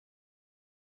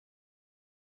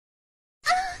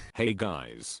Hey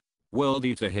guys, World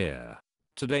Eater here.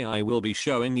 Today I will be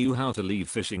showing you how to leave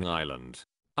Fishing Island,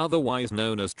 otherwise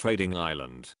known as Trading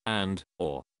Island and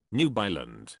or Noob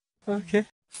Island. Okay.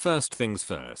 First things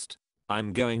first,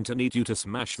 I'm going to need you to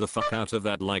smash the fuck out of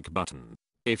that like button.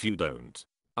 If you don't,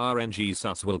 RNG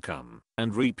sus will come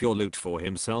and reap your loot for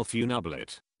himself, you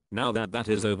nublet. Now that that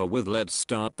is over with, let's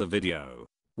start the video.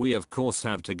 We of course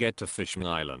have to get to Fishing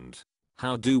Island.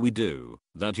 How do we do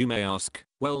that, you may ask?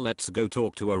 Well, let's go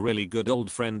talk to a really good old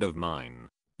friend of mine.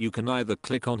 You can either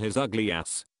click on his ugly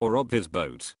ass or rob his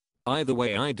boat. Either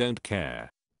way I don't care.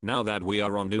 Now that we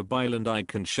are on Noob Island, I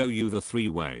can show you the 3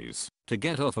 ways to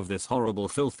get off of this horrible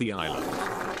filthy island.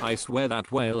 I swear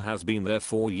that whale has been there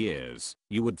for years.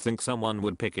 You would think someone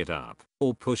would pick it up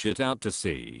or push it out to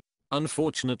sea.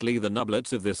 Unfortunately, the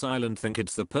nublets of this island think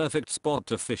it's the perfect spot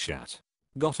to fish at.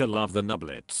 Gotta love the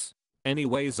nublets.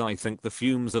 Anyways, I think the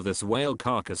fumes of this whale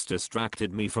carcass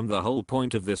distracted me from the whole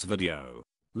point of this video.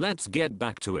 Let's get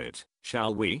back to it,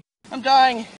 shall we? I'm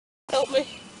dying. Help me.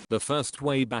 The first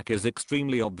way back is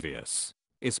extremely obvious,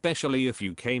 especially if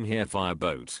you came here via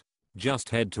boat. Just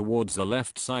head towards the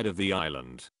left side of the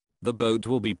island. The boat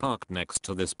will be parked next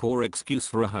to this poor excuse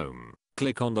for a home.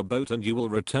 Click on the boat and you will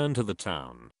return to the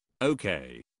town.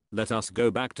 Okay, let us go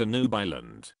back to Noob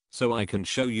Island so I can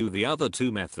show you the other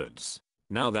 2 methods.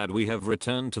 Now that we have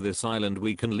returned to this island,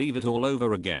 we can leave it all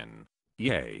over again.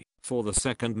 Yay. For the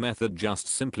second method, just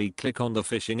simply click on the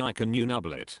fishing icon, you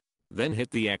nublet. Then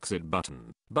hit the exit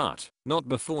button. But not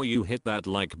before you hit that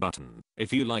like button.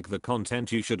 If you like the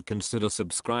content, you should consider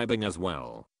subscribing as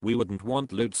well. We wouldn't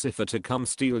want Lucifer to come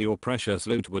steal your precious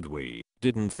loot, would we?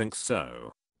 Didn't think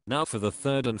so. Now for the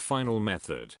third and final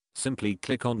method, simply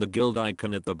click on the guild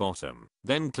icon at the bottom,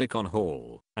 then click on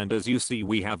haul, and as you see,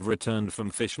 we have returned from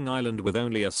Fishing Island with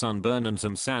only a sunburn and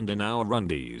some sand in our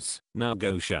undies. Now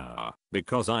go shower,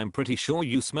 because I'm pretty sure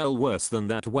you smell worse than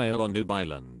that whale on Noob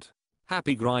Island.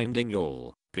 Happy grinding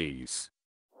y'all, peace.